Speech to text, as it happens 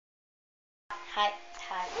Hi.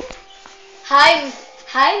 Hi.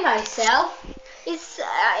 Hi, myself. It's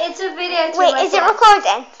a video. Wait, is it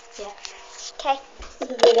recording? Yeah. Okay. It's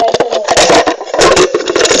a video.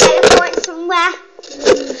 Teleport somewhere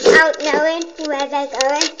out knowing where they're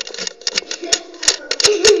going.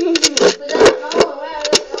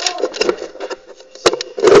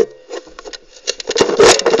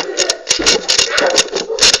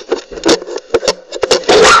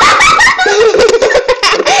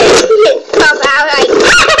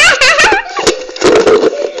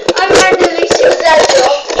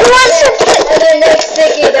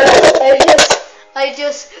 I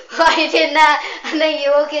just right in that, and then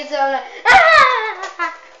you walk in, so I'm like,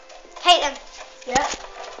 ah! Take them. Yeah.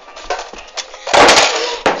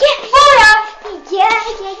 Yeah.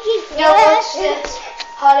 Now watch this.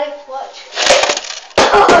 Holly, watch.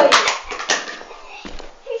 Oh!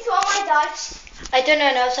 Who saw my dice? I don't know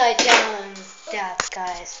an upside down dab,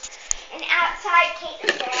 guys. And outside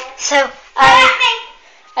Caitlin's there. So I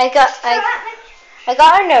got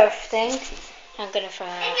a Nerf thing. I'm gonna throw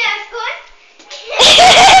it out. Nerf gun.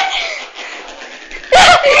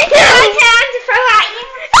 My turn to throw at you.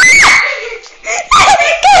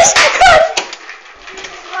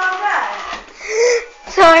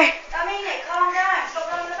 Sorry. I mean it, calm down, stop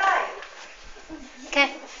running about. Okay.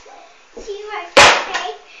 You are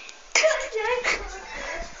okay.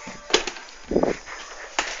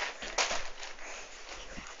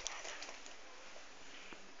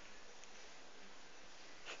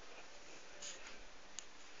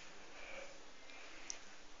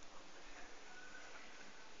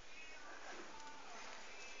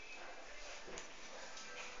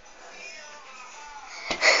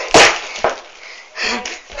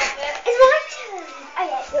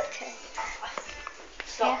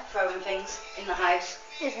 Stop throwing things in the house.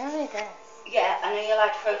 It's only this. Yeah, I know you're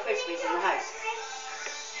allowed to throw frisbees in the house.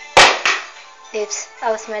 Oops,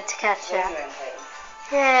 I was meant to catch Throw that. your own thing.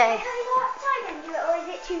 Yay. Can we go outside and do it, or is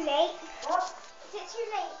it too late? What? Is it too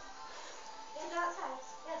late? Can we go outside?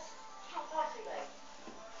 Yes. Far too late.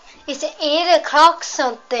 It's 8 o'clock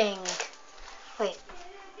something. Wait,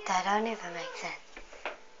 that don't even make sense.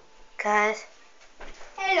 Guys,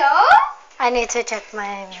 Hello? I need to check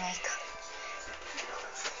my makeup.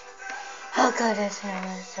 Oh god, it's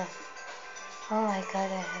nervous. Oh my god,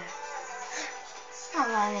 it hurts. Oh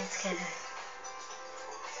man, it's getting.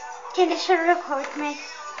 Can you should record me?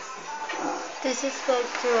 This is good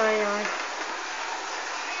to my eye.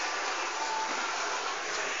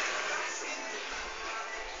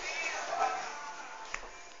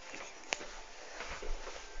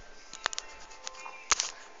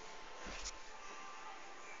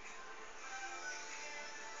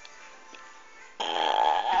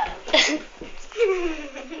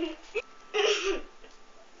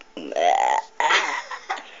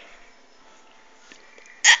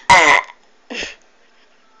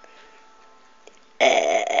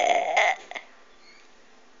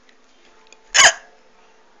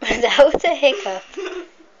 That was a hiccup.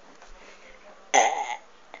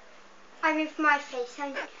 I moved my face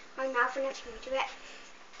and my mouth and I flew to it.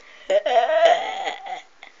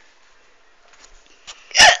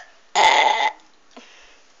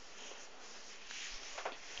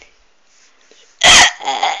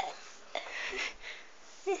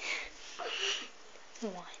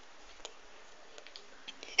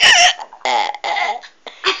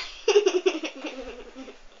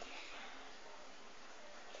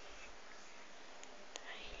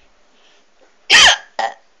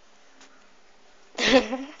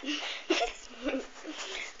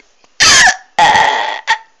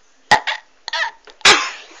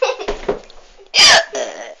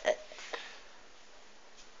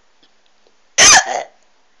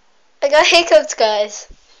 I got hiccups, guys.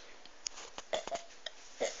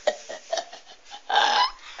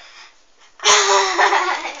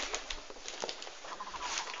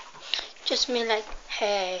 Just me like,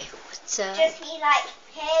 hey, what's up? Just be like,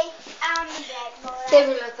 hey, I'm dead, Laura. They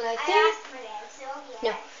will look like I this. asked for them, so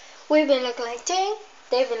yeah. No, we will look like ding.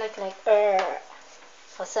 They will look like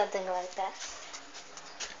or something like that.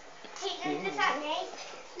 Caitlin, look at me.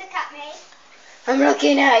 Look at me. I'm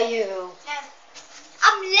looking at you. No.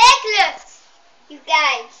 I'm legless, you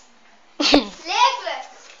guys. Legless.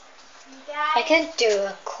 You guys. I can do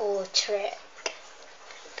a cool trick.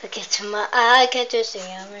 Look into my eye, can't you see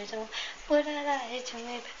I'm reason? What I lie to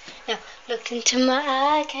me? Now look into my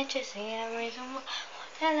eye, can't you see I'm reason? What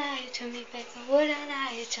I lie to me, baby? What I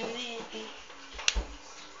lie to me?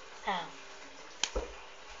 Oh.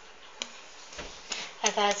 I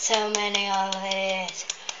got so many of it.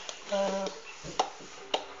 Oh.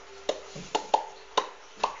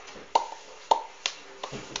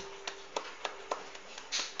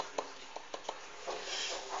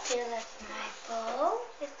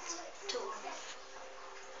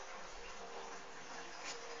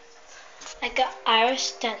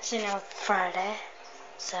 Irish dancing on Friday,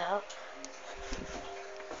 so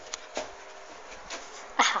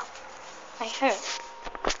ow, I hurt.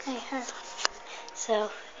 So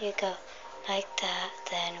you go like that,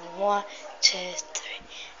 then 1, 2, 3,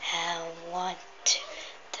 and 1, 2,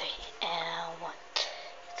 3, and 1, 2,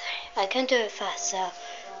 3. I can do it fast, so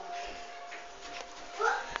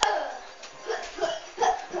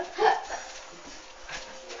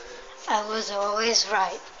I was always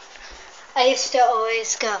right. I used to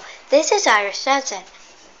always go, this is Irish dancing.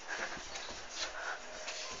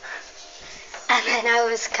 And then I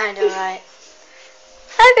was kind of right.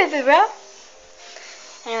 Hi, baby bro.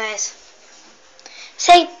 Anyways,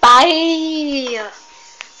 say bye.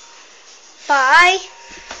 Bye.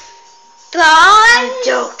 Bye. I'm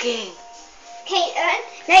joking. Okay,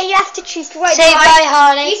 now you have to choose the right Say bye,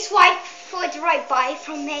 honey. You swipe for the right bye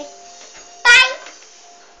from me. Bye.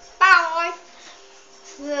 Bye.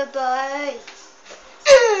 Goodbye.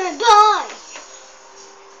 Bye.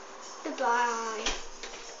 Goodbye.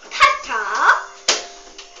 Ta-ta.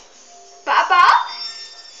 Bye-bye.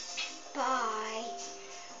 Bye.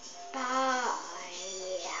 Bye.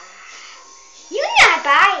 You know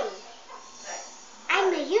bye.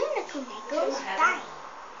 I'm a unicorn that goes bye.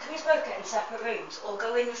 Can we both get in separate rooms or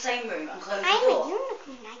go in the same room and close the I'm a door?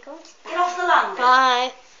 unicorn that goes Get bye. off the landing.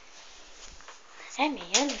 Bye. I'm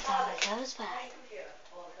a unicorn that goes by.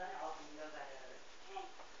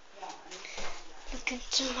 Look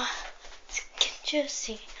into my Can't you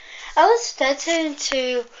see? I was dancing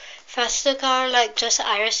to Festival, like just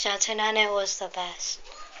Irish dancing, and it was the best.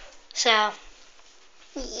 So,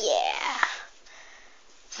 yeah.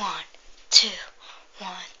 1, 2, 1,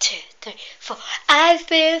 2, 3, 4. I've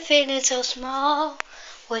been feeling so small,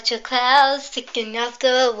 with the clouds sticking off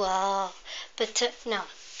the wall. With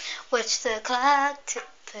the cloud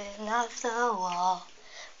tipping off the wall.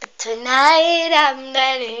 But tonight I'm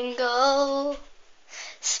letting go.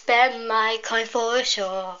 Spend my coin for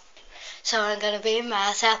sure. So I'm gonna be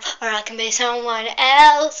myself, or I can be someone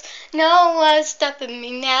else. No one's stopping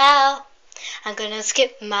me now. I'm gonna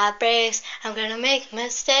skip my breaks, I'm gonna make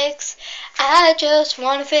mistakes. I just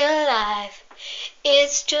wanna feel alive.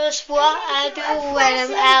 It's just what I do when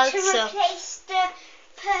I'm out. So replace the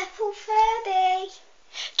purple Furby.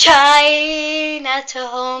 try not to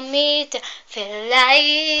hold me down. Feel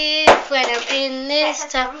alive when I'm in this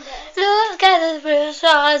town. Look at the blue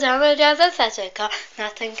stars, I'm a driver faster car.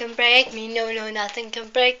 Nothing can break me, no, nothing can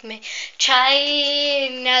break me. Try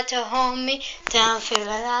not to hold me down. Feel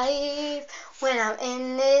alive when I'm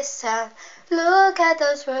in this town. Look at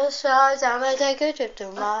those blue stars, I'm gonna take a trip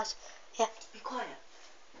to Mars. Yeah. Be quiet.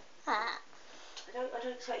 Ah. I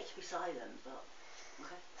don't expect you to be silent, but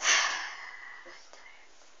okay.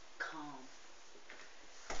 Calm.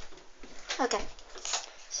 Okay.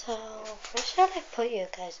 So where should I put you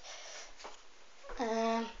guys?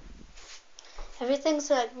 Everything's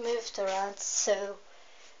like moved around so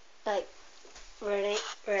like really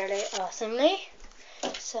awesomely.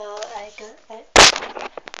 So I got there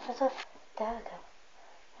we go.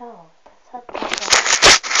 No, that's not that.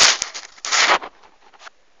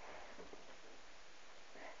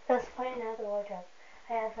 Let's find out the wardrobe.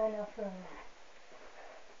 I have enough room there.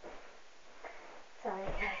 Sorry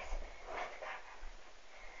guys.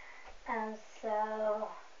 So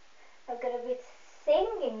I'm gonna be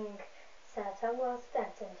singing sad song while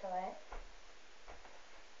dancing to it.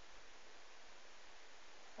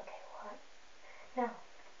 Okay, what? No.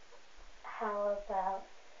 How about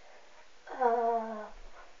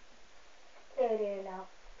do you know?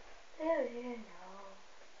 Do you know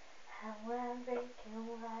how I'm breaking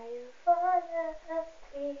while you fall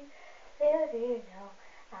asleep? Do you know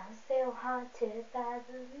I'm still haunted by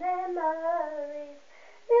the memories?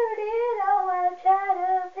 Do you know I'm trying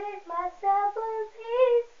to pick myself up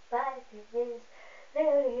piece by piece? Do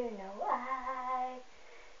you know I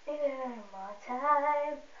need more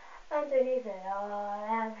time? Underneath it all,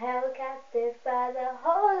 I'm held captive by the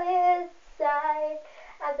hole inside.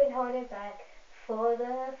 I've been holding back for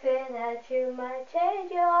the fear that you might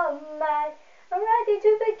change your mind. I'm ready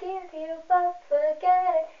to forgive you, but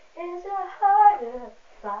forgetting is a harder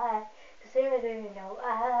fight. 'Cause you know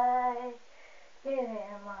I need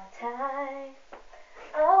more time.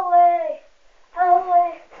 I'll wait.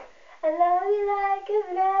 I love you like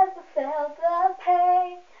you've never felt the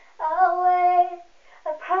pain. I'll wait.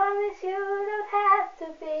 I promise you don't have to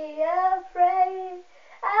be afraid.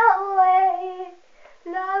 I'll wait.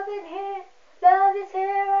 Love is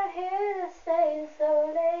here and here to stay. So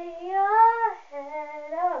lay your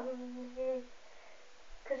head on me.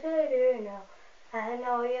 'Cause you do know, I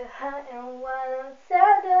know you're hurting while I'm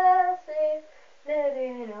sound asleep. Do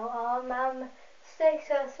you know all my mistakes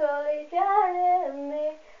successfully drowning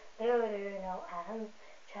me. Little do you know I'm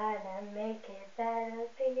trying to make it better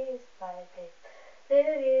piece by piece.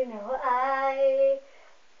 Little do you know I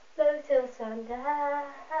love till sun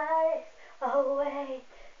dies. Oh wait,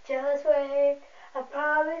 just wait. I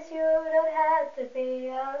promise you don't have to be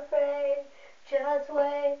afraid. Just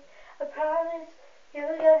wait. I promise you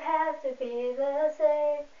don't have to be the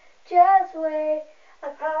same. Just wait. I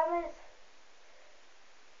promise.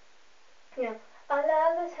 No, our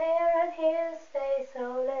love is here and here to stay.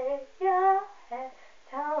 So lay your head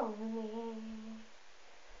on me.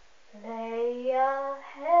 Lay your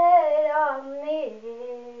head on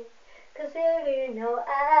me. 'Cause you know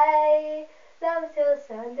I love till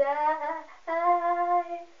sun dies.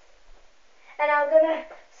 And I'm gonna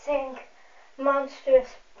sing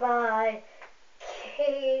Monstrous by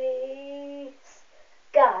Katie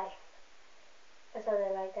Sky. Or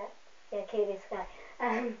something like that. Yeah, Katie Sky.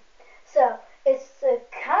 So it's a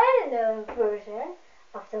kind of version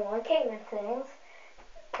of the one Caitlin sings,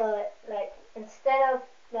 but like instead of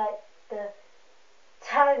like the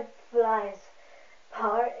time flies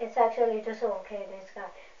part, it's actually just all Katie Sky.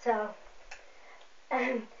 So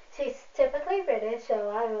she's typically British, so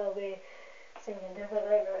I will be singing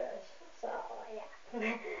typically British. So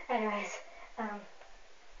yeah. Anyways,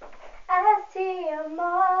 I see your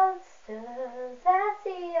monsters, I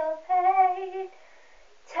see your pain.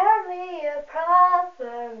 Tell me your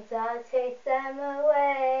problems, I'll chase them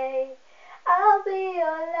away. I'll be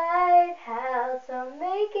your lighthouse, I'll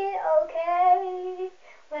make it okay.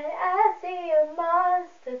 When I see your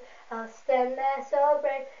monsters, I'll stand there so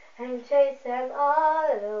brave and chase them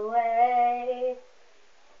all away.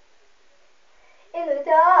 In the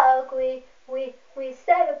dark, we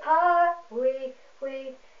stand apart. We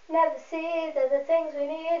never see that the things we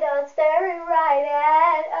need are staring right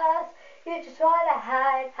at us. You just wanna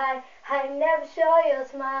hide, never show your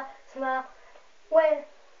smile. When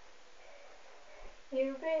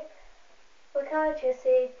you breathe, what can't you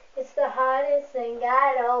see? It's the hardest thing,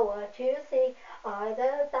 I know what you see are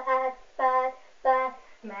the bad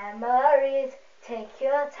memories. Take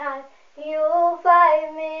your time, you'll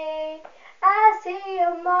find me. I see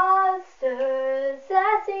your monsters,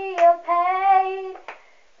 I see your pain.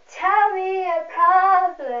 Tell me your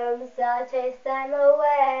problems, I'll chase them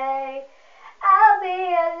away. I'll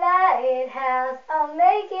be a lighthouse, I'll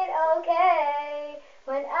make it okay.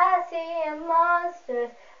 When I see your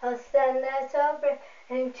monsters, I'll stand there so brave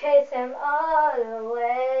and chase them all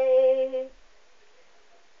away.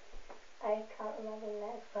 I can't remember the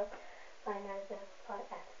next part. I know the part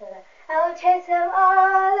after that. I will chase them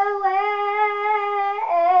all away.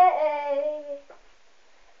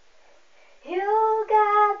 You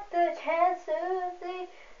got the chance to see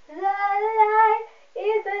the light,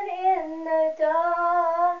 even in the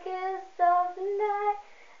darkest of night.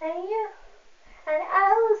 And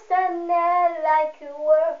I will stand there like you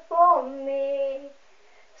were for me.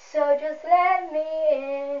 So just let me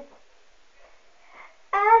in.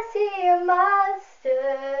 I see your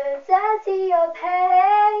monsters, I see your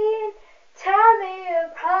pain. Tell me your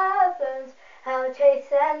problems, I'll chase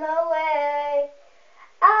them away.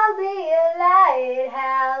 I'll be a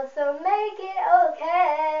lighthouse, so make it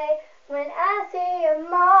okay. When I see your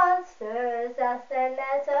monsters, I'll stand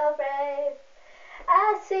there so brave.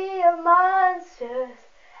 I see your monsters,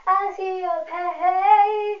 I see your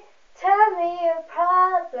pain. Tell me your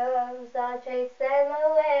problems, I'll chase them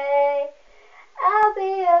away. I'll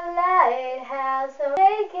be a lighthouse, so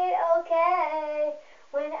make it okay.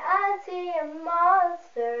 When I see your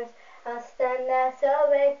monsters, I'll stand there so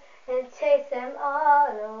brave and chase them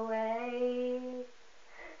all away.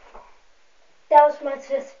 That was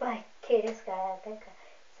Monsters by Katie Sky. I think I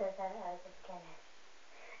said that at the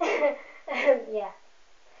beginning. Yeah.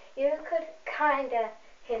 You could kinda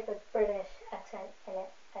hear the British accent in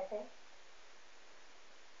it, I think.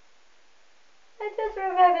 I just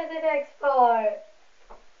remembered the next part.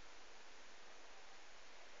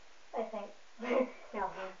 I think. No.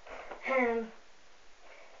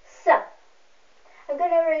 So, I'm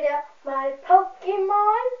gonna read out my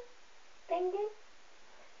Pokemon thingy.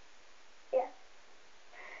 Yeah.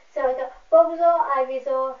 So I got Bulbasaur,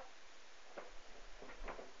 Ivysaur,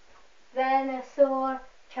 Venusaur,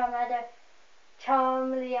 Charmander,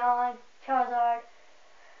 Charmeleon, Charizard,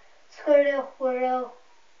 Squirtle, Whirtle,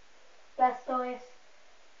 Blastoise,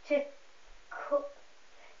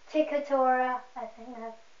 Chikatora, I think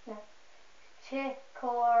that's, no,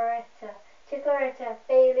 Chikorita,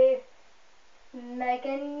 Bayleaf,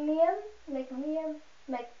 Meganium,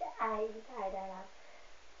 I don't know,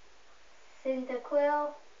 Cyndaquil,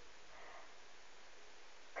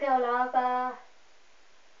 Quilava,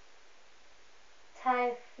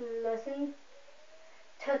 Typhlosion,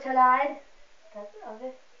 Totolide, that's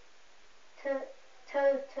obvious,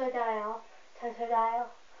 Totodile,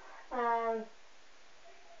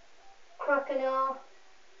 Crocodile,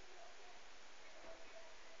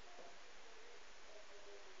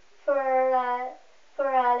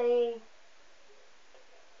 Feraligator,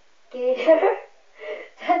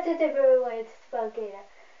 that's a different way to spell gator,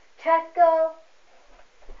 Treco,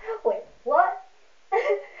 wait, what? I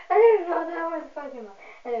didn't know that was Pokemon.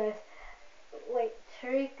 Anyways, wait,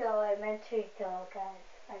 Trico, I meant Trico, guys.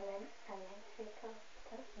 I meant Trico.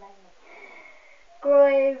 Don't mind me.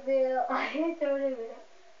 Groyville, I don't even know.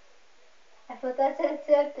 I thought that said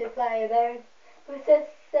Septifier there. It says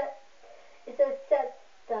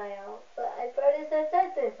Septile, but I thought it said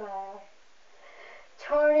Septifier.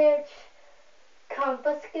 Tornage,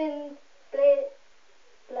 Combuskin,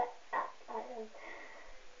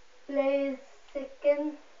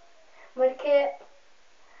 Blaziken, Mudkip,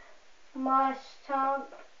 Marshtomp,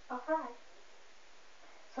 oh hi.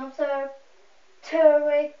 Sumserve,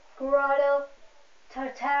 Turric, Grotto,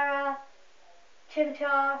 Torterra,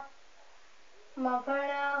 Chimchar,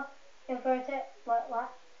 Monferno, Infernate, what?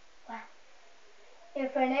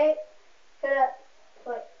 Infernate, Philip,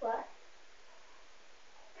 what?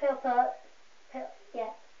 Pilpup,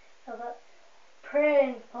 Pilpup,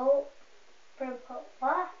 Primple,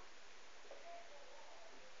 what?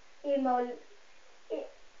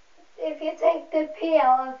 If you take the P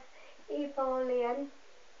out of Epolian,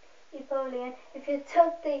 if you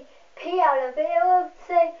took the P out of it, it would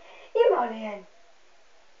say Emolian.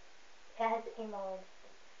 It has Emolian.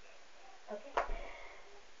 Okay.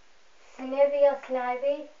 Snivy or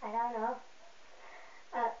Snivy? I don't know.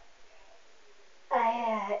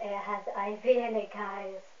 It has IV in it,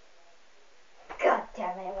 guys. God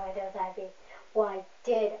damn it, why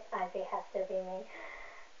did IV have to be made?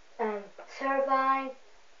 Servine,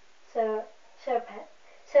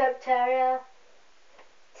 Serpteria,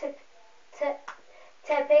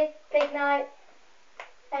 Tepid, Pignite,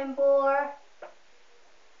 Embor,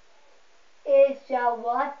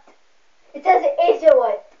 What? It says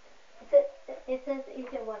what? It says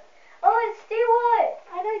what? Oh, it's D-What!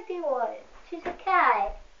 I like D-What. She's a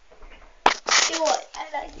cat. D-What. I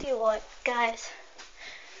like D-What, guys.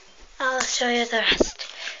 I'll show you the rest.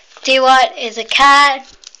 D-What is a cat.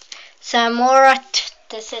 Samurott.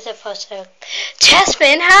 This is a poster.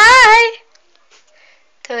 Jasmine, hi!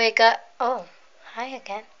 So we got, oh, hi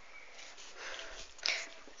again.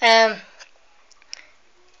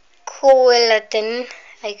 Coolatin.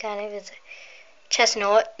 I can't even say.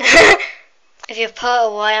 Chestnut. If you put a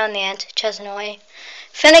Y on the end, Chestnut.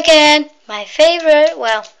 Finnegan, my favorite.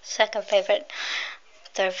 Well, second favorite.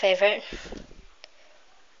 Third favorite.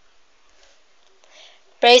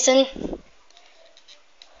 Brazen.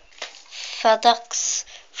 Feldux.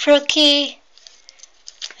 Fruki.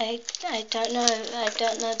 I don't know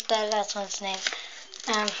the last one's name.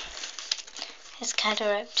 It's kind of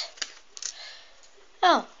ripped.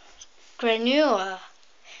 Oh, Granua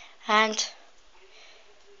and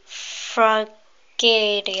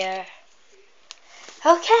Frogadier.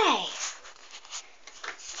 Okay,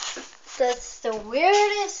 that's the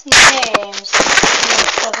weirdest names.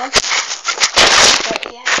 Most of them.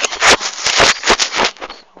 But yeah,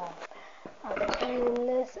 so I'll turn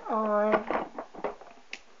this on.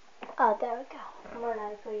 Oh, there we go. More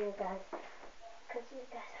like for you guys, because you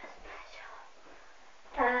guys are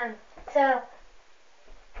special. So,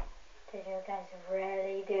 did you guys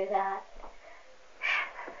really do that?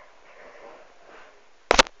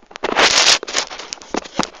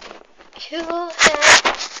 Cool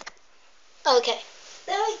head. Okay,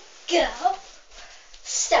 there we go.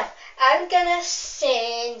 So, I'm gonna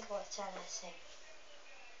sing. What shall I sing?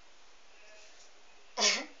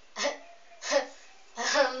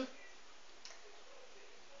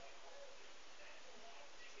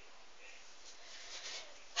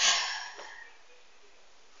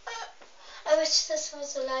 I wish this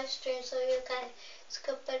was a live stream so you guys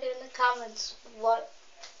could put in the comments what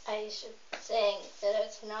I should sing, that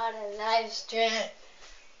it's not a live stream.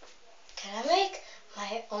 Can I make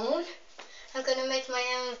my own? I'm gonna make my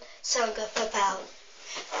own song about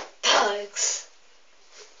pugs.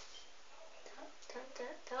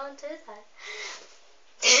 Don't do that.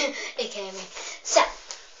 It came me. So,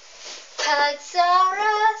 pugs are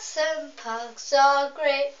awesome, pugs are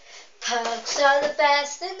great, pugs are the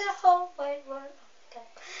best in the whole wide world. Okay.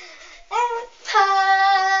 And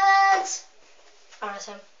pugs are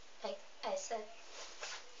awesome, like I said.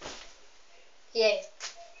 Yay.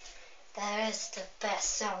 That is the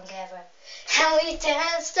best song ever. And we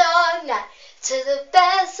danced all night to the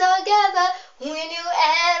best song ever. We knew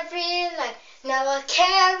every line. Now I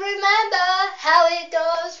can't remember how it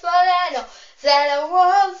goes, but I know that I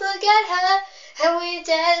won't forget her. And we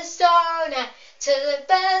danced all night to the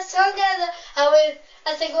best song ever.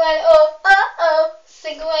 I think when oh oh oh,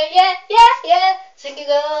 sing when yeah yeah yeah, sing it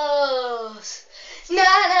goes. Na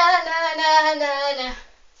na na na na na.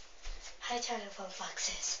 Hi telephone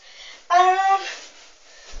boxes. I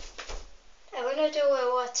wanna do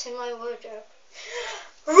what's in my wardrobe.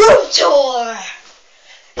 Room tour.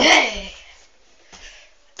 Yay!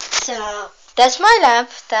 So that's my lamp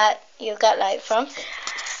that you got light from.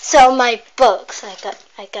 So my books, I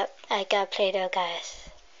got Play-Doh, guys.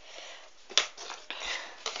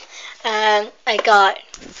 And I got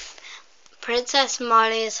Princess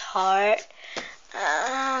Molly's Heart,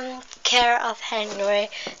 Care of Henry,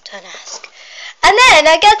 don't ask. And then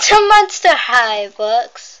I got some Monster High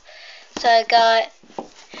books. So I got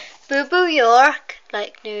Boo Boo York,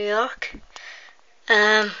 like New York.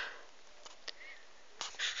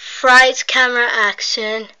 Fright Camera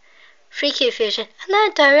Action, Freaky Fusion, and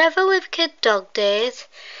then Diary of a Wicked Dog Days.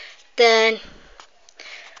 Then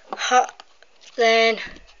the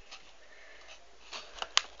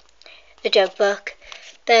joke book.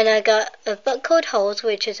 Then I got a book called Holes,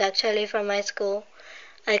 which is actually from my school.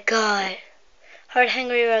 I got Hard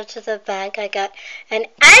Hungry Road to the Bank. I got an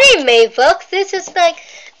anime book. This is like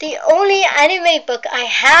the only anime book I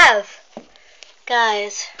have,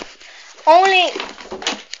 guys. Only.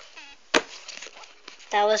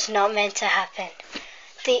 That was not meant to happen.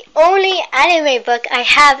 The only anime book I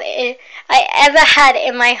ever had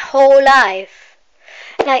in my whole life.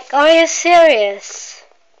 Like, are you serious?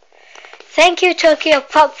 Thank you, Tokyo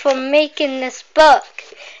Pop, for making this book.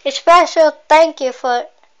 A special thank you for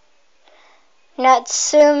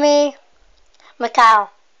Natsumi Makai.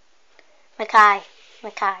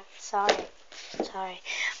 Sorry.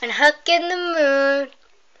 When Hook in the Moon,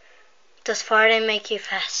 does farting make you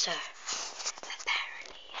faster?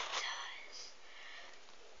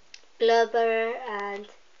 Blubber and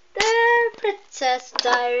the Princess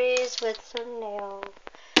Diaries with some nail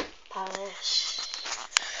polish.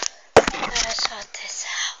 Let's sort this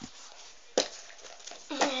out.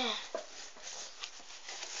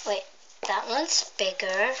 Wait, that one's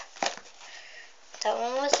bigger. That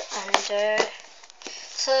one was under.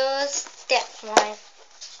 So it's that one.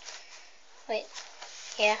 Wait,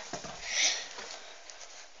 yeah.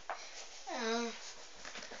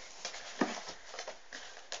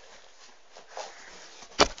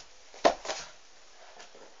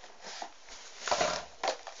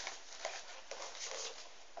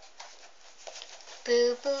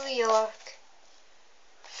 Boo Boo York,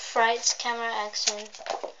 Frights Camera Action.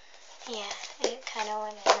 Yeah, it kind of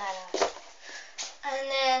went in that order.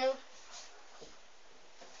 And then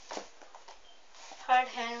Hard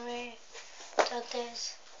Henry did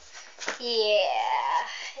this. Yeah,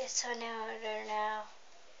 it's on order now.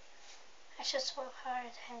 I should swap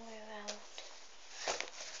Hard Henry around.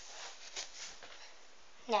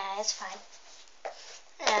 Nah, it's fine.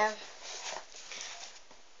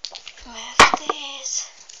 With these.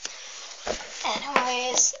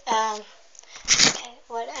 Anyways, okay,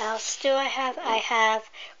 what else do I have? I have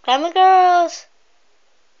Glamour Girls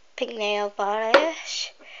Pink Nail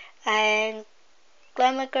Polish and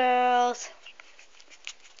Glamour Girls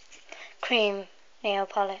Cream Nail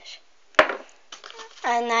Polish.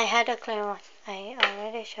 And I had a clear one. I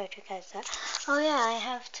already showed you guys that. Oh yeah, I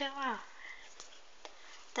have two more.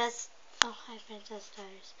 That's, oh, hi Princess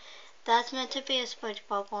Diaries. That's meant to be a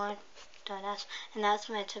SpongeBob one, don't ask. And that's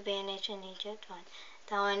meant to be an Ancient Egypt one.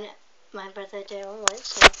 That one my brother didn't want,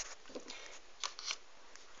 so.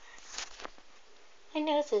 My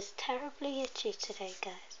nose is terribly itchy today,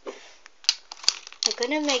 guys. I'm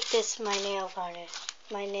gonna make this my nail polish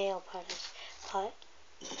pot.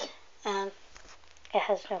 It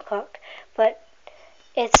has no cork, but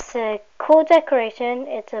it's a cool decoration.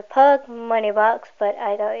 It's a pug money box, but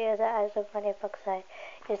I don't use it as a money box. I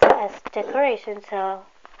use it as decoration. So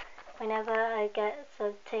whenever I get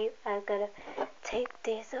some tape, I'm gonna tape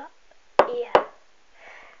these up.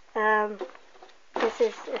 Yeah. This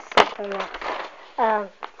is a super mess.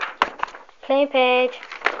 Plain page.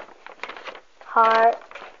 Heart.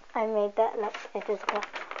 I made that. Look, it is cool.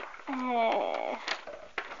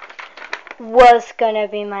 Was gonna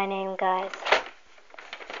be my name, guys,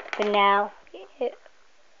 but now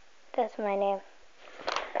that's my name.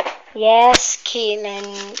 Yes,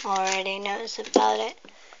 Keelan already knows about it.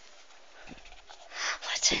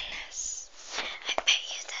 What's in this? I bet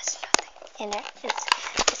you there's nothing in it.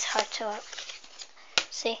 It's hard to open.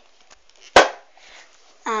 See?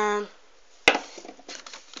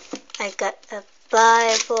 I got a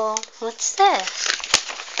Bible. What's this?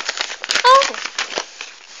 Oh,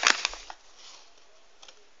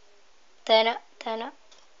 They're not.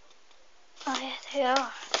 Oh yeah, they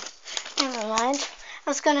are. Never mind. I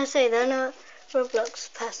was gonna say they're not Roblox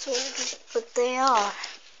password, but they are.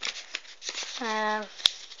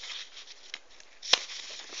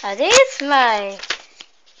 Are these my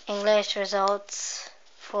English results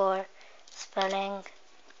for spelling?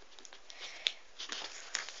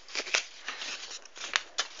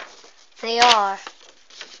 They are.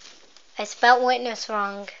 I spelled witness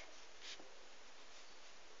wrong.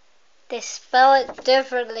 They spell it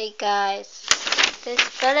differently, guys. They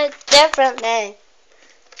spell it differently.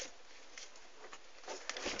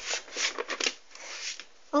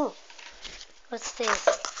 Oh, what's this?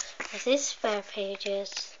 Are these spare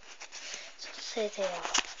pages? Let's say they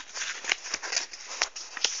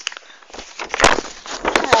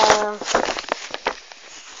are.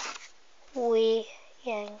 We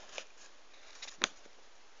Yang.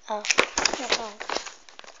 Oh, no.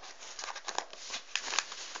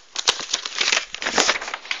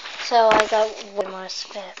 So I got one more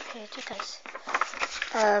spare page, guys.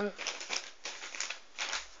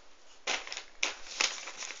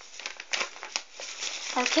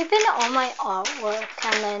 I'm keeping all my artwork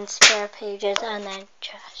and then spare pages and then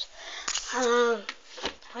trash.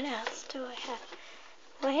 What else do I have?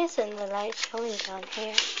 Why isn't the light showing down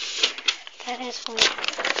here? That is weird.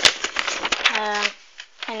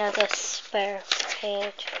 Another spare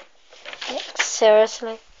page.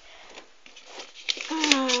 Seriously?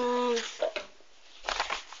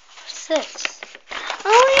 What's this?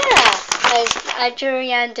 Oh yeah! I drew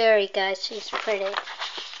Yandere, guys. She's pretty.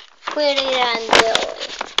 Pretty Yandere.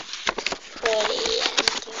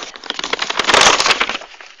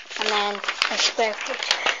 And then a spare page.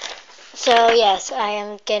 So yes, I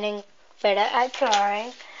am getting better at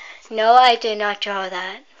drawing. No, I did not draw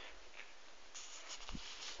that.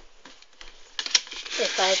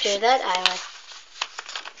 If I drew that, I would.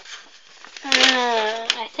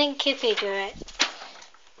 I think Kippy drew it.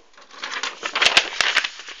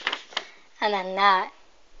 And then that.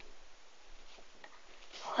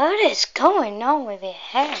 What is going on with your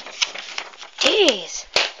hair? Jeez.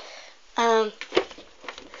 And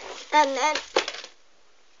then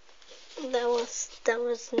that was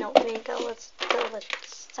not me. That was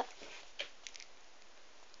stuff.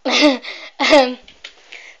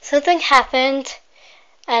 Something happened,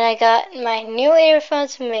 and I got my new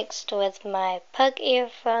earphones mixed with my Pug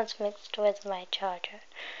earphones mixed with my charger.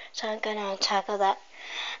 So I'm gonna tackle that.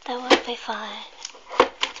 That will be fine.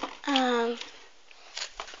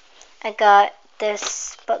 I got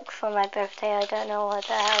this book for my birthday. I don't know what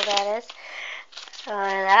the hell that is. Or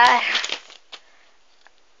that.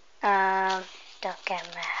 Don't get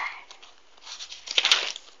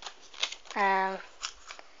mad.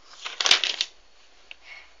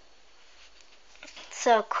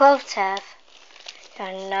 So Quotev,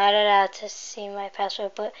 you're not allowed to see my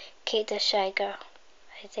password, but Kate the Shy Girl.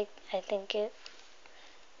 I think it.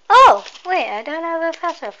 Oh wait, I don't have a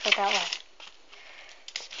password for that one.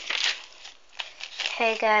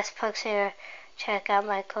 Hey guys, Pugs here. Check out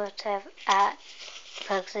my Quotev at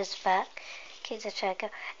Pugs is back. Kate the Shy Girl.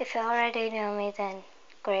 If you already know me, then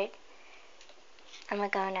great. I'm gonna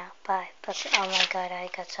go now. Bye. Pugs. Oh my god, I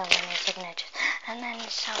got so many signatures, and then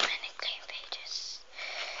so many clean pages.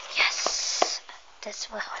 Yes, this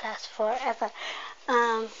will last forever.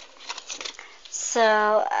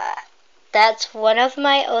 So that's one of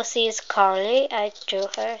my OCs, Carly. I drew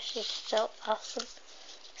her. She's so awesome.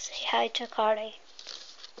 Say hi to Carly.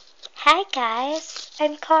 Hi guys,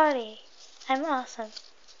 I'm Carly. I'm awesome.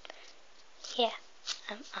 Yeah,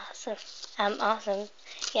 I'm awesome. I'm awesome.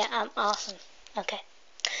 Yeah, I'm awesome. Okay.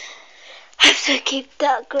 I have to keep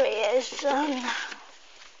that creation.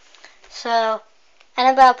 So,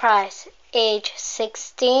 Annabelle Price, age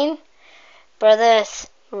 16, brothers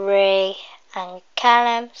Ray and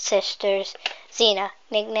Callum, sisters Zena,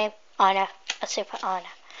 nickname Anna, a super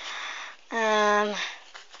Anna.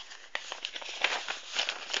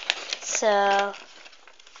 So,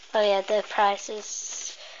 oh yeah, the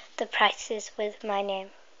prices with my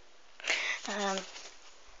name.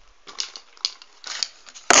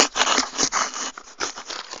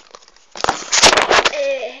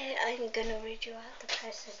 I'm gonna read you out the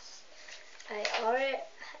prices.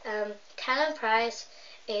 Callum Price,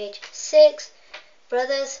 age 6,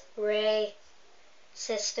 brothers Ray,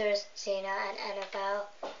 sisters Zena and Annabelle,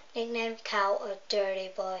 nickname Cow or Dirty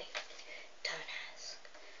Boy. Don't ask.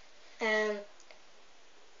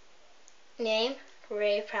 Name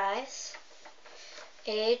Ray Price,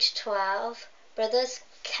 age 12, brothers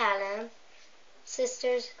Callum,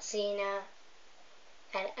 sisters Zena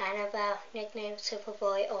and Annabelle, nickname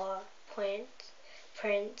Superboy or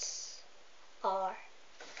Prince R.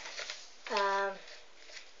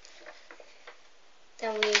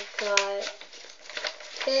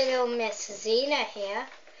 little Miss Xena here.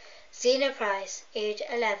 Xena Price, age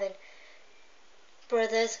 11.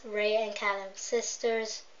 Brothers Ray and Callum.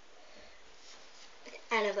 Sisters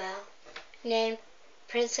Annabelle. Name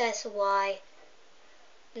Princess Y.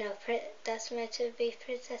 No, that's meant to be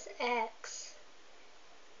Princess X.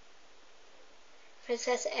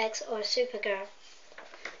 Princess X or Supergirl.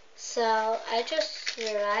 So I just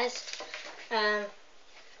realized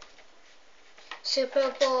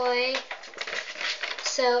Superboy.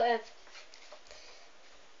 So if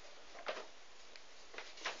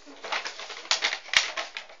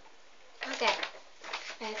okay,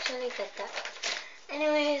 I actually got that.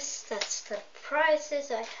 Anyways, that's the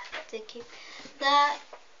prices. I have to keep that.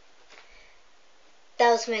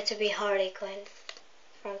 That was meant to be Harley Quinn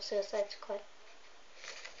from Suicide Squad.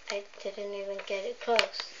 I didn't even get it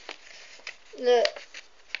close. Look,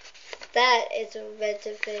 that is meant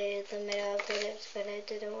to be in the middle of the lips, but it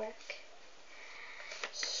didn't work.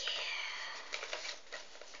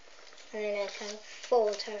 Yeah. And then I can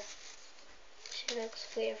fold her. She looks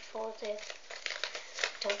weird folded.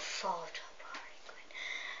 Don't fold Harley Quinn.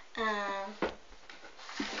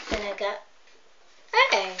 Then I got,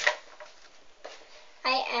 hey,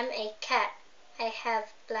 I am a cat. I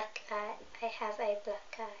have black eye. I have a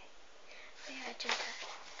black eye. Yeah, I do that.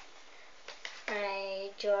 I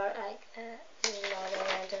draw like a lot of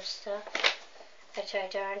random stuff. I tried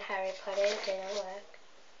drawing Harry Potter, it didn't work.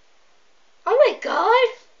 Oh my god!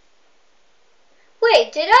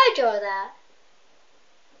 Wait, did I draw that?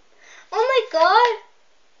 Oh my god!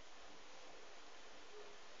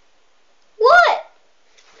 What?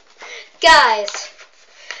 Guys,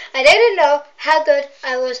 I didn't know how good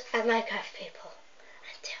I was at Minecraft, people,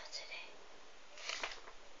 until today.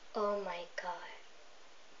 Oh my god.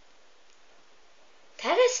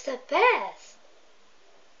 That is the best.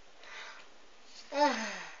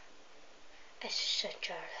 I should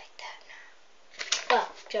draw like that now. Well,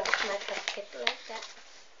 draw Minecraft people like that.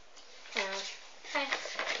 Hi.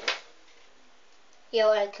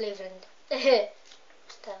 Yo, at Cleveland. That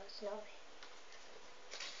was not me.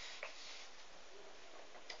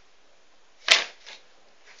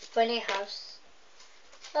 Funny house.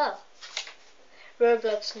 Oh.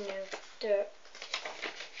 Roblox new dirt.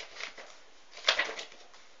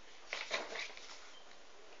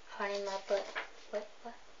 Honey my butt. What?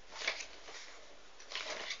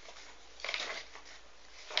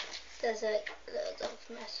 There's a lot of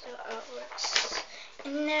messed up artworks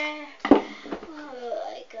in there. Oh,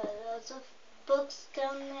 I got lots of books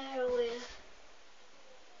down there with.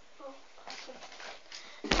 Oh, awesome.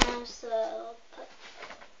 So I'll put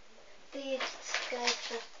these guys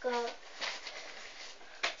have got.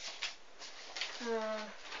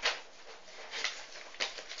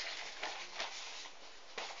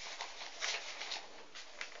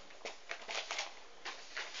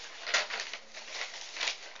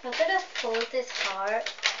 I'm gonna fold this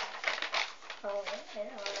heart. Oh,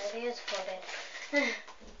 it already is folded.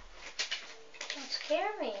 Don't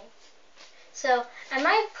scare me. So, I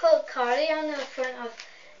might put Carly on the front of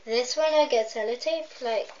this one. I get sellotape,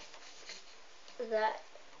 like that.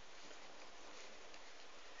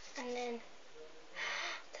 And then,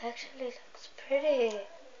 that actually looks pretty.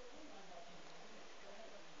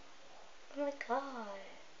 Oh my god.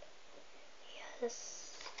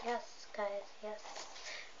 Yes, guys, yes.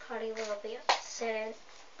 Carly will be sitting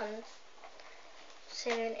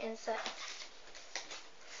inside.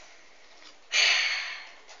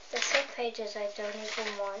 There's some pages I don't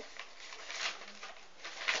even want.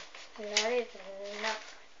 Not even that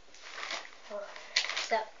one. Or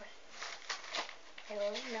that one. I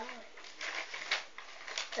won't know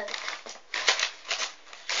it.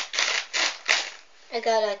 I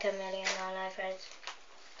got like a million online friends.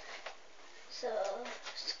 So,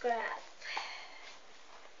 scrap.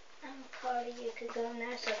 Carly, you could go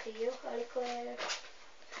now, so could you, Harley Quinn.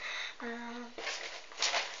 I'm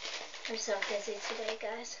so busy today,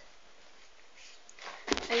 guys.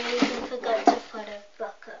 I even forgot to put a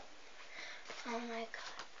book up. Oh my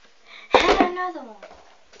god. And another one.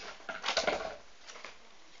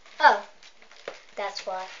 Oh, that's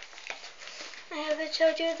why. I haven't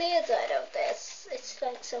showed you the inside of this. It's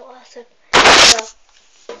like so awesome.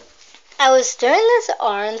 So, I was doing this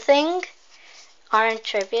Arn thing, Arn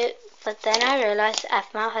tribute, but then I realized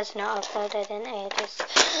FMAL has not uploaded in ages.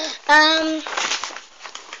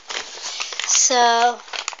 So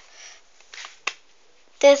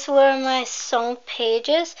these were my song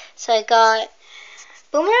pages. So I got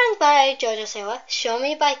Boomerang by Jojo Siwa, Show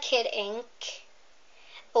Me by Kid Ink,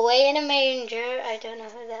 Away in a Manger, I don't know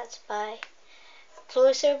who that's by,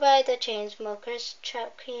 Closer by the Chainsmokers,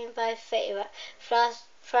 Trap Queen by Fate,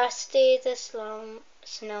 Frosty the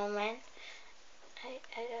snowman. I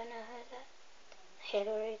don't know who that.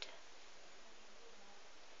 Hillary Duff.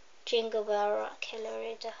 Jingle Bell Rock,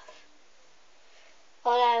 Hillary Duff.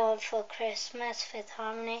 All I Want for Christmas, Fifth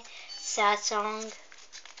Harmony, sad song.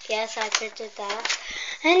 Yes, I did that.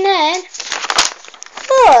 And then,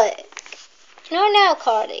 look. No, now,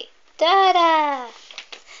 Carly. Da-da.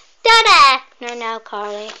 Da-da. No, now,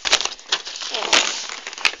 Carly. Yeah.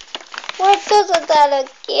 What doesn't that look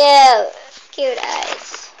cute? Cute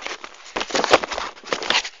eyes.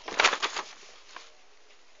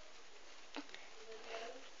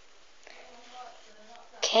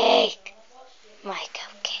 Cake. My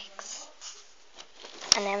cupcakes.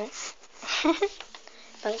 And then,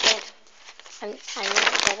 okay. I'm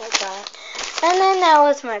not gonna cry. And then that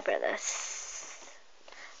was my brother's.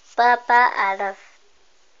 Papa, I love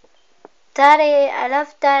Daddy. I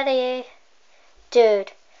love Daddy.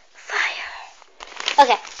 Dude, fire.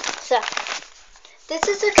 Okay, so this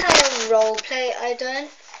is the kind of role play I done.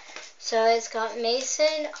 So it's got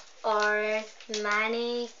Mason, Aaron,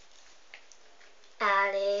 Manny,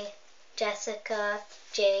 Ali, Jessica,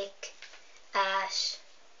 Jake, Ash.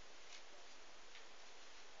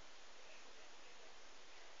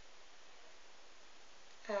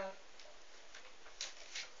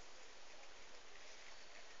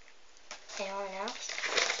 Anyone else?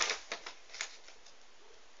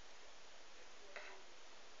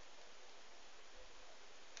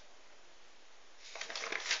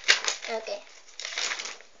 Okay.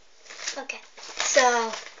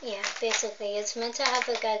 So, yeah, basically it's meant to have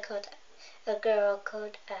a girl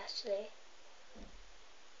called Ashley.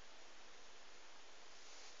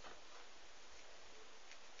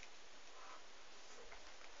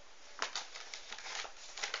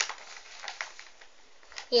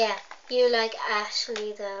 Yeah, you like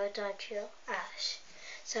Ashley though, don't you? Ash.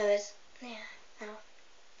 So it's, yeah, no.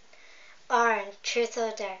 Aaron, truth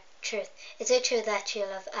or dare? Truth. Is it true that you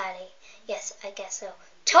love Ali? Yes, I guess so.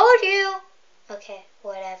 Told you! Okay,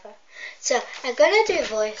 whatever. So, I'm gonna do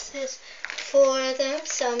voices for them.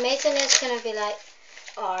 So, Mason is gonna be like,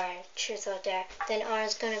 Aaron, truth or dare? Then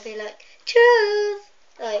Aaron's gonna be like, truth!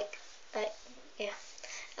 Like, yeah.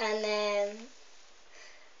 And then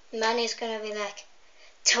Manny's gonna be like,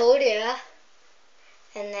 told ya.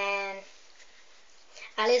 And then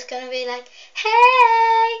Ali's gonna be like,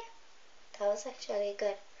 hey! That was actually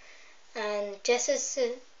good. And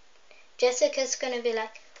Jessica's gonna be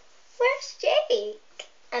like, where's Jake?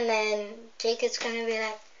 And then Jake is gonna be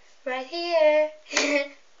like, right here.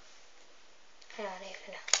 I don't even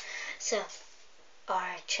know. So,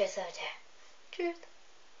 alright, truth or dare? Truth.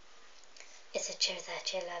 Is it true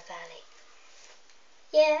that you love Ali?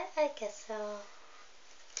 Yeah, I guess so.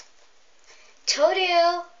 Told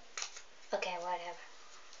you. Okay, whatever.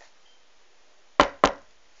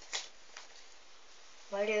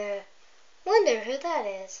 Wonder who that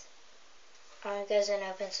is. Aaron goes and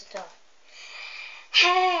opens the door.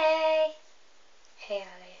 Hey! Hey,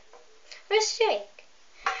 Ali. Where's Jake?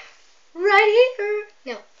 Right here.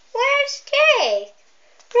 No. Where's Jake?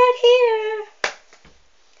 Right here.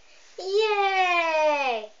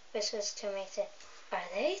 Yay! Whispers to Mason. Are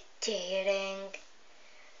they dating?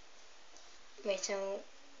 Mason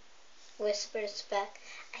whispers back.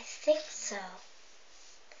 I think so.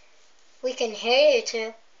 We can hear you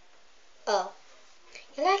too. Oh.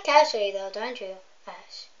 You like Ashley though, don't you,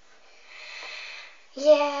 Ash?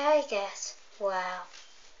 Yeah, I guess. Wow.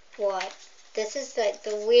 What? This is like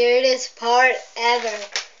the weirdest part ever.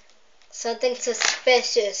 Something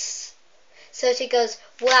suspicious. So she goes,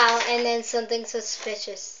 wow, and then something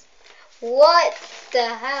suspicious. What the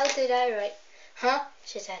hell did I write? Huh?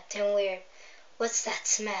 She's acting weird. What's that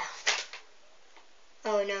smell?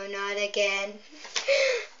 Oh no, not again.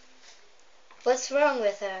 What's wrong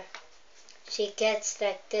with her? She gets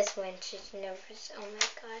like this when she's nervous. Oh my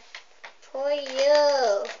god. Poor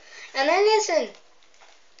you. And then listen.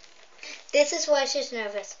 This is why she's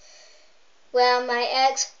nervous. Well, my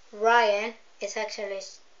ex, Ryan, is actually...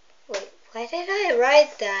 Wait, why did I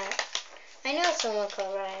write that? I know someone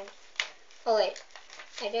called Ryan. Oh wait,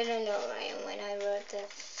 I didn't know Ryan when I wrote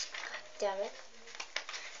this. God damn it.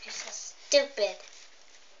 You're so stupid.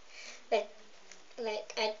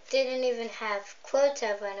 Like I didn't even have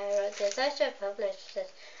quota when I wrote this. I should publish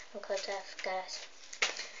this on quota, guys.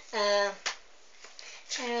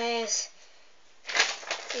 Anyways,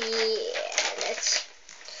 yeah,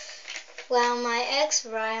 well, my ex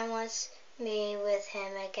Ryan wants me with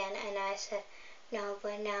him again, and I said no,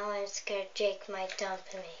 but now I'm scared Jake might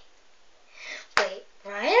dump me. Wait,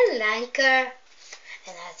 Ryan Lanker?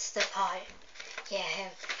 And that's the part. Yeah,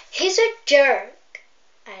 him. He's a jerk.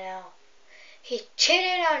 I know. He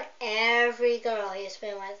cheated on every girl he's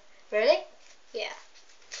been with. Really? Yeah.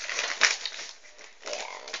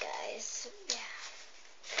 Yeah, guys. Yeah.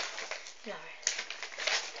 No.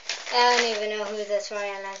 I don't even know who this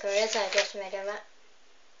Ryan Lanker is. I just made him up.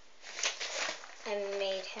 I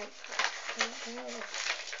made him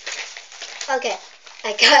up. Okay.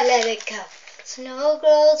 I gotta let it go. Snow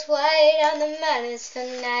grows white on the mountains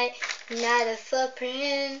tonight. Not a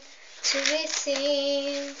footprint to be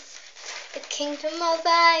seen. A kingdom of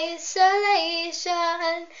isolation,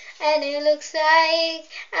 and it looks like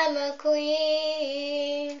I'm a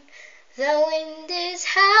queen. The wind is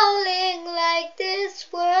howling like this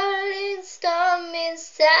whirling storm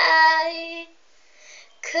inside.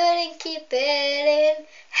 Couldn't keep it in,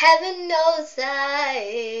 heaven knows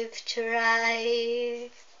I've tried.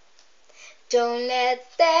 Don't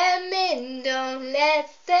let them in, don't let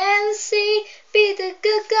them see. Be the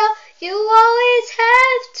good girl you always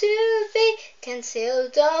have to be. Conceal,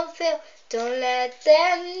 don't feel, don't let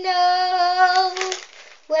them know.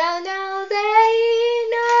 Well, now they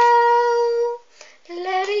know.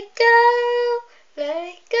 Let it go, let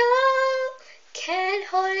it go. Can't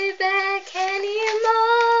hold it back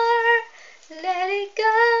anymore. Let it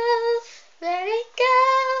go, let it go.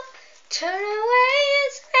 Turn away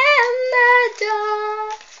and slam the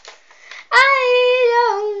door. I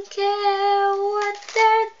don't care what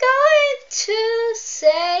they're going to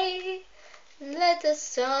say. Let the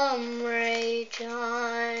storm rage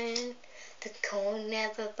on. The cold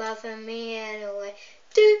never bothered me anyway.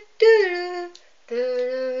 Do do do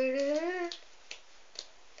do do.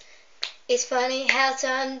 It's funny how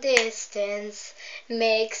some distance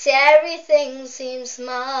makes everything seem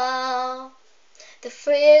small. The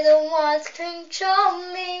freedom once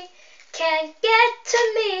control me can't get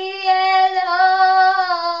to me at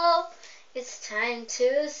all. It's time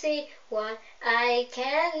to see what I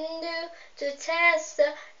can do to test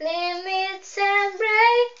the limits and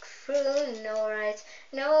break through. No rights,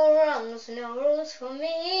 no wrongs, no rules for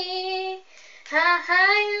me.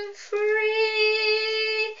 I'm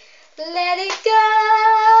free. Let it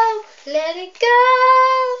go, let it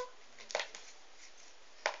go.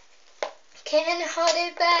 Can't hold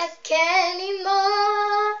it back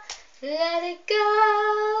anymore. Let it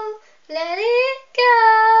go, let it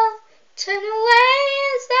go. Turn away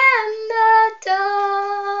and slam the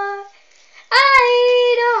door.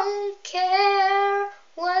 I don't care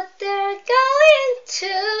what they're going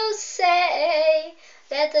to say.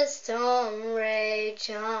 Let the storm rage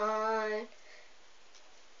on.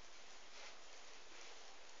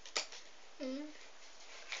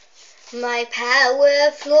 My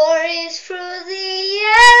power flourish through the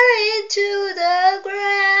air into the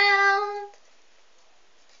ground.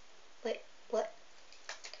 Wait, what?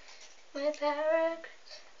 My power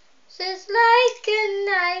is like an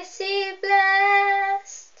icy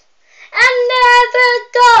blast. I'm never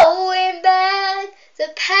going back. The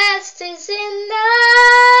past is in the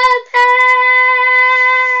past.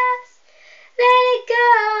 Let it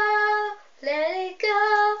go, let it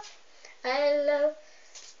go. I love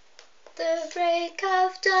the break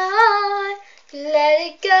of dawn. Let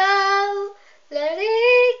it go, let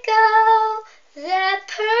it go. That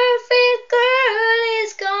perfect girl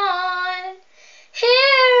is gone.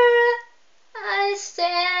 Here I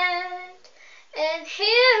stand, and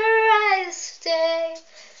here I stay.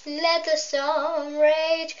 Let the storm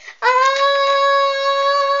rage on.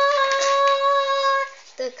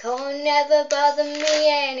 The cold never bothered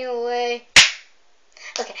me anyway.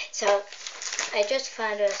 Okay, so I just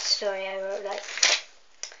found a story I wrote, like,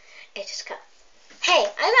 it just got. Hey,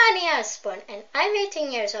 I'm Annie Osborne, and I'm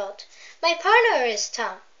 18 years old. My partner is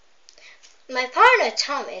Tom. My partner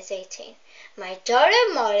Tom is 18. My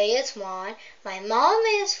daughter Molly is 1. My mom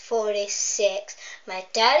is 46. My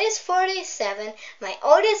dad is 47. My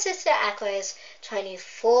older sister Aqua is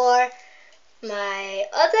 24. My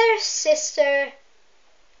other sister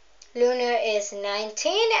Lunar is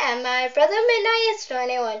 19, and my brother Midnight is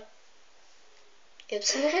 21.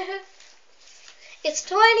 Oops. It's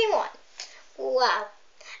 21. Wow.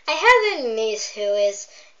 I have a niece who is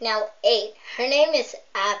now 8. Her name is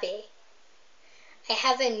Abby. I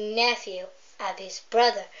have a nephew, Abby's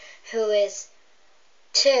brother, who is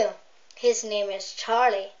 2. His name is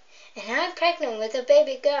Charlie. And I'm pregnant with a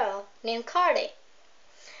baby girl named Carly.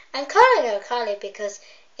 I'm calling her Carly because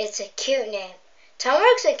it's a cute name. Tom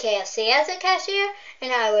works at KFC as a cashier,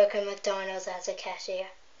 and I work at McDonald's as a cashier.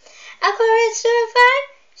 Aqua is doing fine.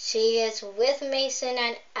 She is with Mason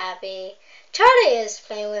and Abby. Charlie is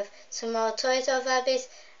playing with some more toys of Abby's,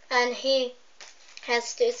 and he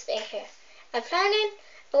has to stay here. I'm planning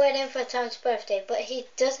a wedding for Tom's birthday, but he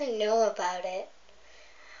doesn't know about it.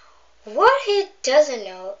 What he doesn't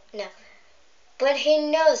know, no, but he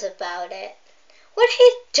knows about it. What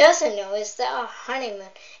he doesn't know is that our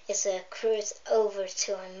honeymoon is a cruise over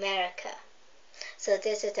to America. So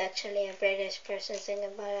this is actually a British person singing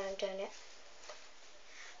about I'm doing it.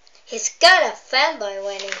 He's got a fanboy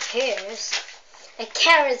when he hears. I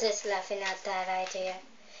can't resist laughing at that idea.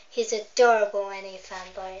 He's adorable when he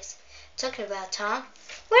fanboys. Talking about Tom,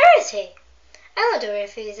 where is he? I wonder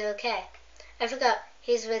if he's okay. I forgot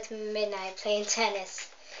he's with Midnight playing tennis.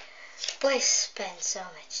 Boys spend so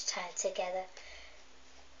much time together.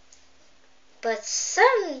 But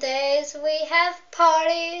some days we have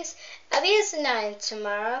parties. Abby's 9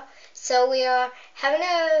 tomorrow, so we are having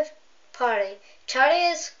a party.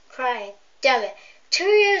 Charlie is crying. Damn it. 2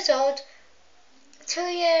 years old.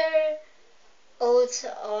 2-year-olds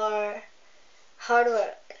are hard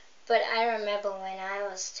work. But I remember when I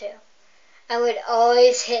was 2. I would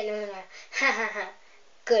always hit Luna. Ha ha ha.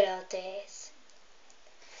 Good old days.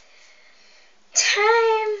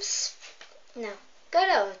 Good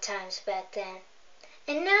old times back then.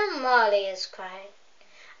 And now Molly is crying.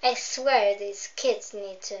 I swear these kids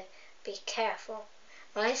need to be careful.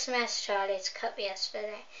 Molly smashed Charlie's cup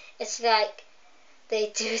yesterday. It's like they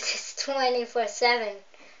do this 24/7.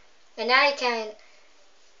 And I can't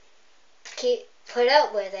put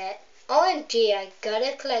up with it. OMG, I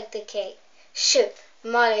gotta collect the cake. Shoot,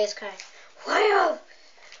 Molly is crying. Why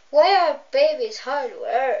are babies hard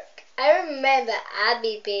work? I remember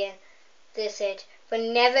Abby being this age, but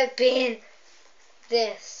never being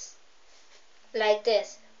this. Like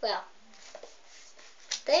this. Well,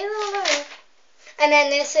 they will learn. And then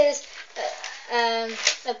this is a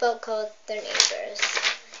book called The Neighbors.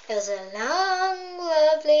 It was a long,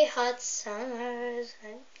 lovely, hot summer.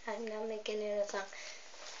 I'm not making it a song.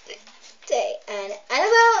 Day. And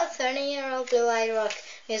Annabelle, a 30-year-old blue-eyed rock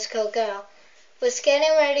musical girl, was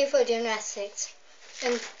getting ready for gymnastics.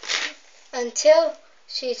 And until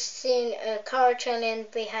she'd seen a car trailing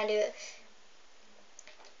behind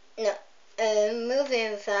a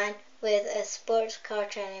moving van with a sports car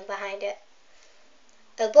trailing behind it.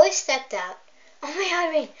 A boy stepped out. Oh my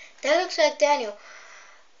Irene, that looks like Daniel.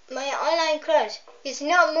 My online crush. He's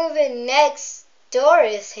not moving next door,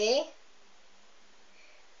 is he?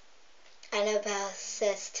 Annabelle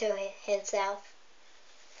says to himself,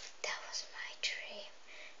 that was my dream,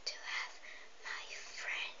 to have my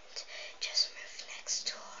friend just move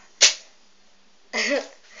next door.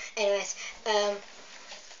 Anyways,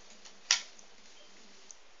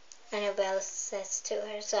 Annabelle says to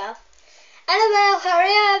herself, Annabelle,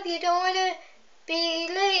 hurry up, you don't want to be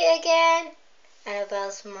late again.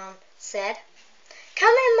 Annabelle's mom said. Come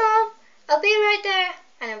in, Mom, I'll be right there,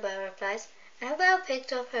 Annabelle replies. Annabelle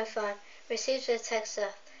picked up her phone, received a text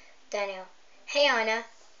of Daniel. Hey, Anna,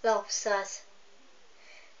 lol, sus.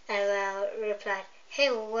 Annabelle replied, hey,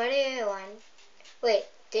 what do you want? Wait,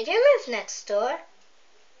 did you move next door?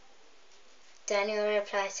 Daniel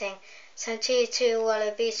replied saying, 72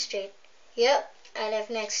 Wallaby Street. Yep, I live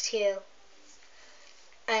next to you.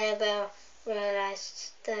 Annabelle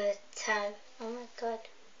realized the time. Oh my god.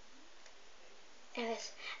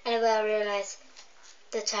 Anyways, Annabelle realized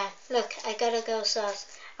the time. Look, I gotta go, sus.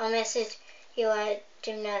 I'll message you at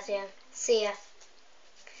gymnasium. See ya.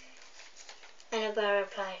 Annabelle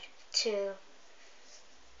replied to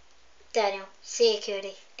Daniel. See you,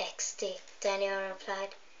 cutie. XD. Daniel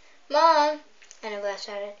replied, Mom. Annabelle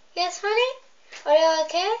shouted, yes, honey? Are you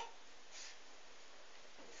okay?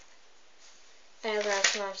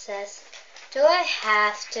 Annabelle's mom says, do I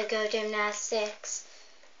have to go gymnastics?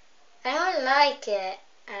 I don't like it,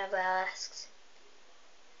 Annabelle asks.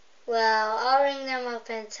 Well, I'll ring them up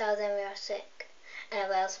and tell them you're sick.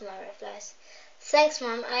 Annabelle's mom replies, thanks,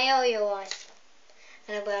 Mom, I owe you one.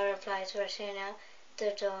 Annabelle replies, rushing out the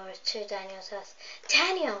door to Daniel's house.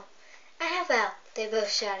 Daniel! Annabelle! They both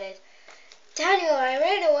shouted. Daniel, I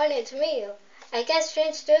really wanted to meet you. I guess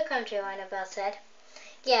dreams do come true, Annabelle said.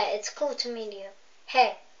 Yeah, it's cool to meet you.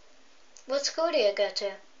 Hey, what school do you go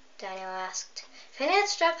to? Daniel asked.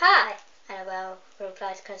 Finance Drop High, Annabelle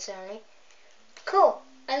replied concernedly. Cool,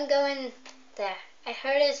 I'm going there. I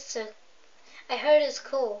heard it's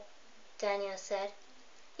cool, Daniel said.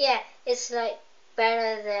 Yeah, it's like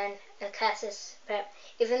better than a Cassis prep,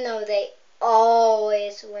 even though they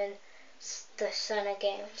always win the summer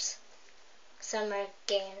games.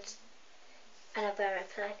 Annabelle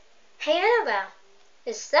replied. Hey, Annabelle,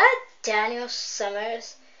 is that Daniel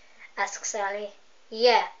Summers? Asked Sally.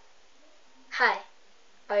 Yeah. Hi.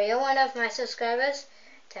 Are you one of my subscribers?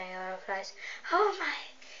 Daniel replies. Oh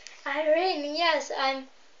my, Irene, yes, I'm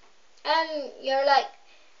you're like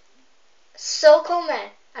so cool,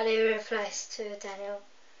 man. Ali replies to Daniel.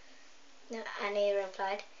 No, Annie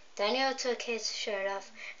replied. Daniel took his shirt off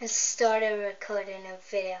and started recording a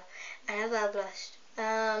video. Annabelle blushed.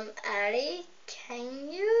 Annie, can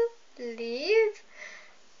you leave?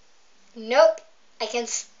 Nope, I can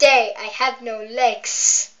stay. I have no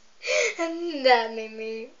legs. And that made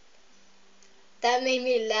me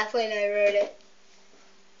laugh when I wrote it.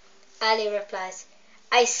 Ali replies,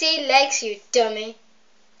 I see legs, you dummy.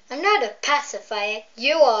 I'm not a pacifier.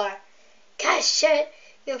 You are. Guys, shut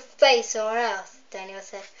your face or else, Daniel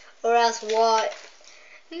said. Or else what?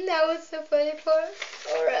 And that was the funny part.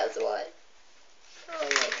 Or else what? Oh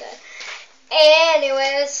my god.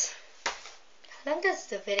 Anyways, how long does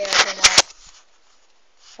the video been on?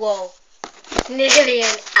 Whoa. Nearly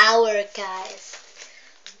an hour, guys.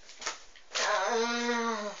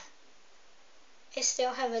 I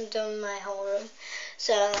still haven't done my whole room.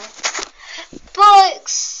 So,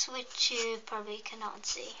 books, which you probably cannot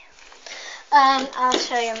see. I'll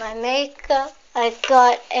show you my makeup. I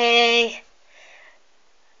got a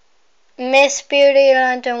Miss Beauty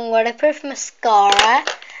London waterproof mascara.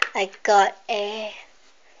 I got a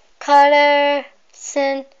color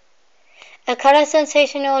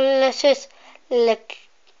sensational luscious lip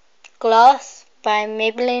gloss by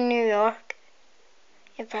Maybelline New York.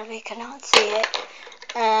 You probably cannot see it.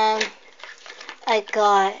 I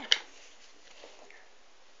got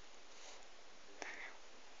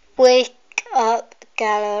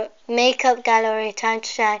Makeup Gallery Time to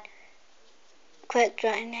Shine Quick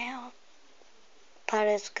Dry Nail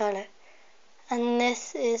Polish Color. And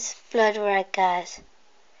this is blood red, guys.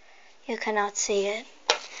 You cannot see it,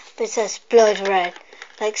 but it says blood red.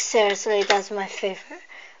 Like seriously, that's my favorite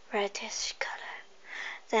reddish color.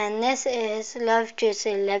 Then this is Love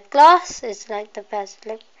Juicy Lip Gloss. It's like the best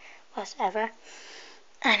lip gloss ever.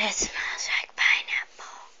 And it smells like pineapple.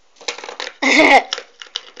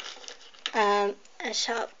 A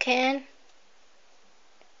Shopkin.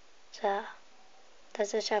 So,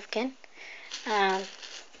 that's a Shopkin.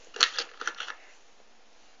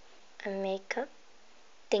 A makeup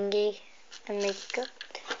thingy. A makeup.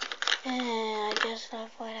 I just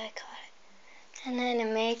love what I call it. And then a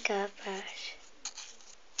makeup brush.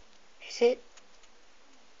 Is it?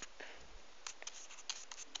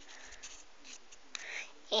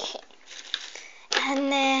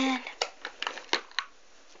 And then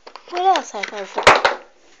what else I got for?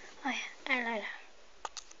 Oh yeah, eyeliner.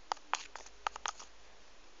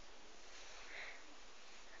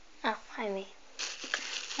 Oh, I mean,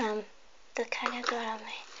 the kind of girl on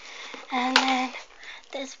me. And then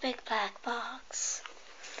this big black box.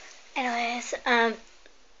 Anyways,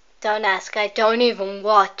 don't ask. I don't even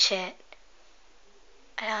watch it.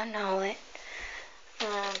 I don't know it.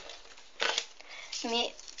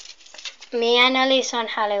 Me and Elise on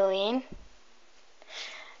Halloween.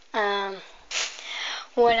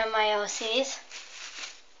 One of my OCs.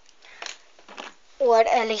 What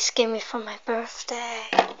Elise gave me for my birthday.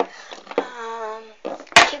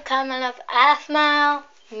 Keep coming up Athmal.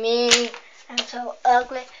 Me. I'm so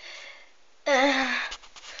ugly.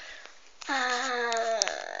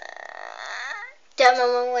 That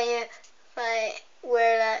moment when you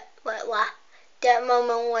that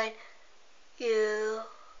moment when you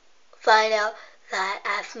find out that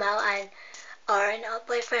Athmal and are now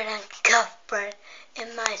boyfriend and girlfriend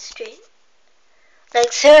in my street.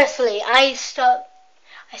 Like seriously, I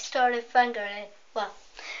started fangirling. Well,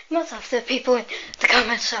 most of the people in the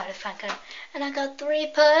comments started fangirling. And I got 3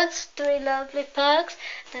 perks, 3 lovely perks.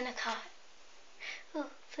 Then I got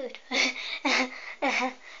food.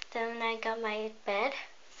 Then I got my bed,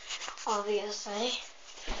 obviously.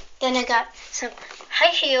 Then I got some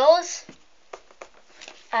high heels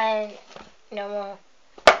and normal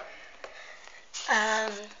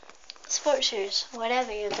sports shoes,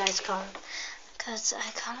 whatever you guys call them, because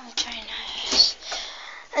I call them trainers.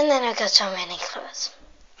 And then I got so many clothes,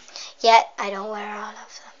 yet I don't wear all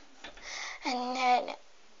of them. And then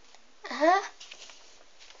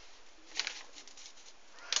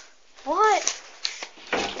what?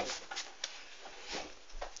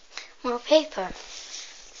 More paper.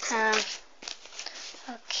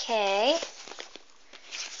 Okay.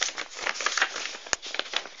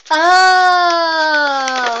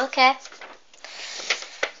 Oh, okay.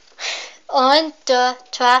 1, 2,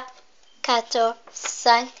 3, 4,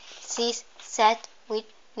 5, 6, 7, 8,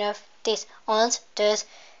 9, 10, 11, 12,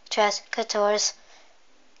 13, 14,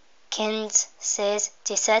 15,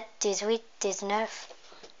 16, 17, 18, 19,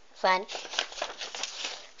 20,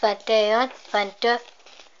 21, 22,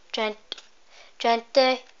 20,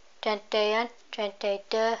 21,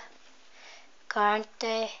 22,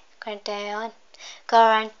 40, 41,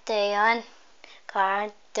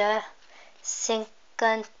 42, 50,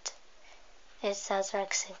 it sounds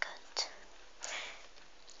like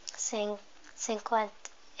 51,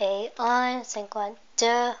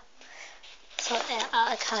 52. So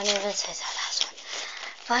I can't even say the last one.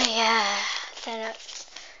 But yeah, then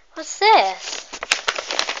what's this?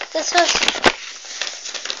 This was,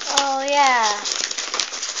 oh yeah.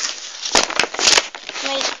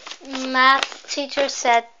 My math teacher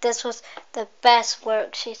said this was the best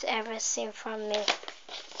work she's ever seen from me.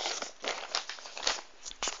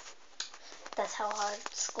 That's how hard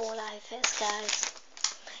school life is, guys.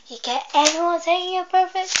 You get anyone saying you're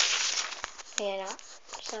perfect? You're not.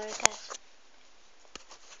 Sorry, guys.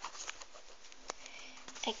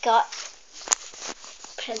 I got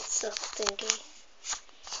pencil thingy,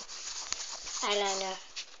 eyeliner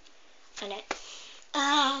on it.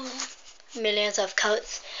 Millions of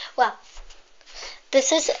coats. Well,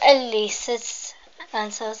 this is Elise's,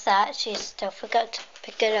 and so sad she still forgot to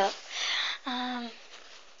pick it up.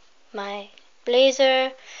 My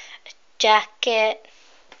blazer, a jacket,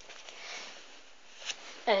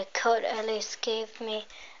 a coat Elise gave me,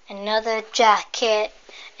 another jacket,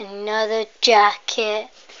 another jacket.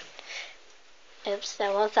 Oops,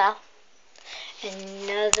 that one fell.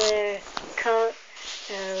 Another coat,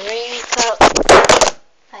 a raincoat.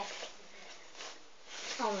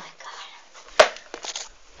 Oh my god.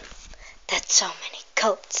 That's so many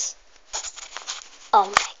coats. Oh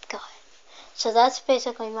my god. So that's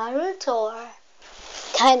basically my room tour.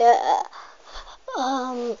 Kinda,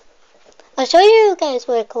 I'll show you guys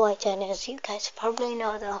where Kawaii-chan is. You guys probably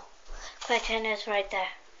know though. Kawaii-chan is right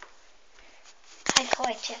there. Hi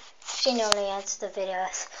Kawaii-chan. She normally answers the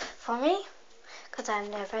videos for me, because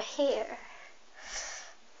I'm never here.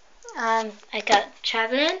 I got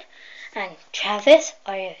Travelin and Travis.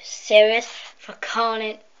 Are you serious for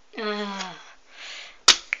calling?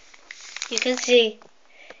 You can see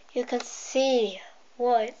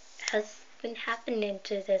what has been happening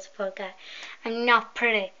to this poor guy. I'm not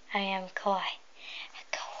pretty. I am kawaii. A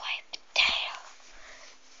kawaii potato.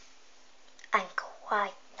 I'm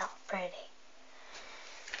kawaii, not pretty.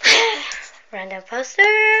 Random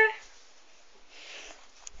poster.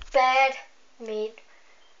 Bed meet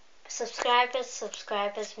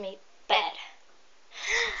subscribers meet bed.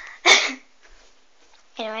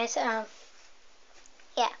 Anyways, yeah.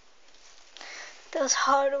 That was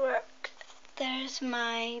hard work. There's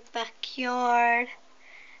my backyard.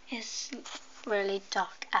 It's really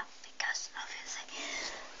dark out because obviously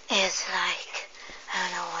it's like, I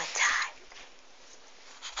don't know what time.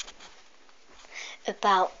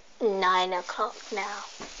 About 9 o'clock now.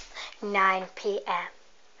 9 p.m.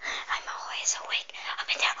 I'm always awake up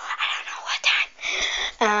until I don't know what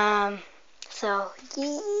time. So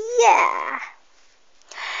yeah.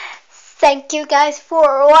 Thank you guys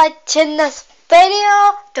for watching this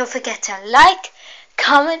video. Don't forget to like,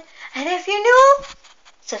 comment, and if you're new,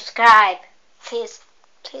 subscribe. Please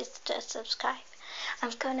just subscribe.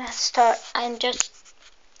 I'm just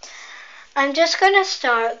gonna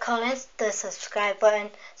start calling the subscribe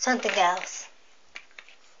button something else.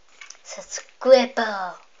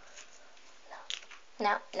 Subscriber.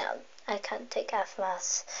 No, I can't take F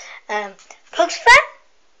mouse. Pugs fan?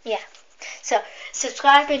 Yeah. So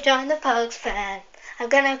subscribe and join the Pugs fan. I'm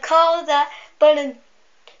gonna call that button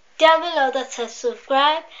down below that says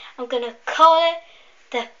subscribe. I'm gonna call it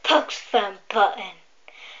the Pugs fan button.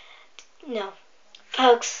 No,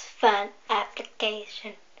 Pugs fan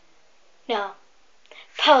application. No,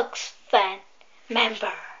 Pugs fan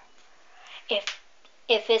member.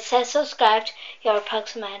 If it says subscribed, you're a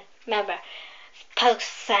Pugs fan member. Pugs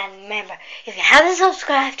fan member. If you haven't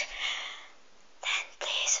subscribed, then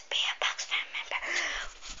please be a Pugs fan member.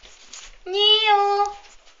 Neo.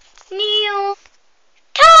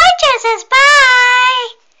 Kawaii-chan says bye.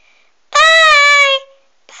 Bye.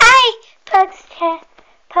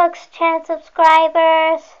 Pugs Chan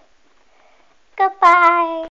subscribers. Goodbye.